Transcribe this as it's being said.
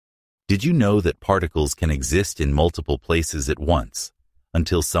Did you know that particles can exist in multiple places at once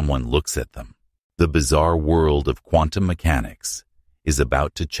until someone looks at them? The bizarre world of quantum mechanics is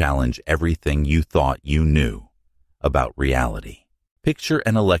about to challenge everything you thought you knew about reality. Picture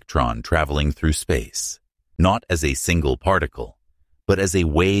an electron traveling through space, not as a single particle, but as a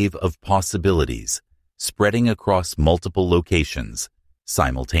wave of possibilities spreading across multiple locations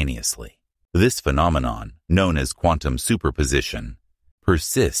simultaneously. This phenomenon, known as quantum superposition,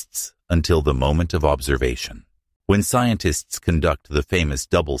 persists until the moment of observation. When scientists conduct the famous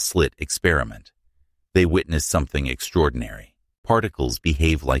double-slit experiment, they witness something extraordinary. Particles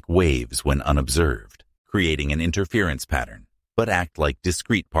behave like waves when unobserved, creating an interference pattern, but act like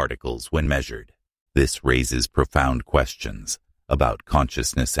discrete particles when measured. This raises profound questions about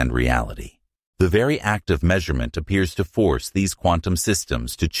consciousness and reality. The very act of measurement appears to force these quantum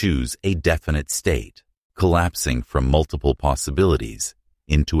systems to choose a definite state, collapsing from multiple possibilities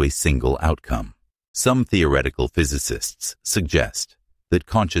into a single outcome. Some theoretical physicists suggest that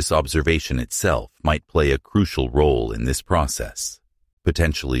conscious observation itself might play a crucial role in this process,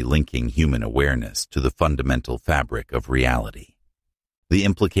 potentially linking human awareness to the fundamental fabric of reality. The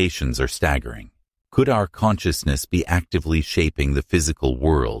implications are staggering. Could our consciousness be actively shaping the physical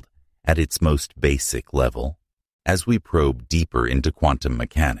world at its most basic level? As we probe deeper into quantum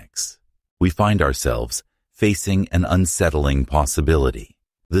mechanics, we find ourselves facing an unsettling possibility.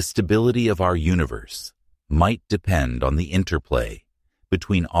 The stability of our universe might depend on the interplay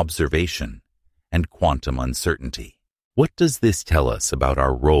between observation and quantum uncertainty. What does this tell us about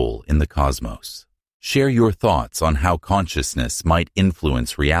our role in the cosmos? Share your thoughts on how consciousness might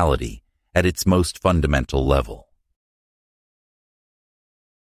influence reality at its most fundamental level.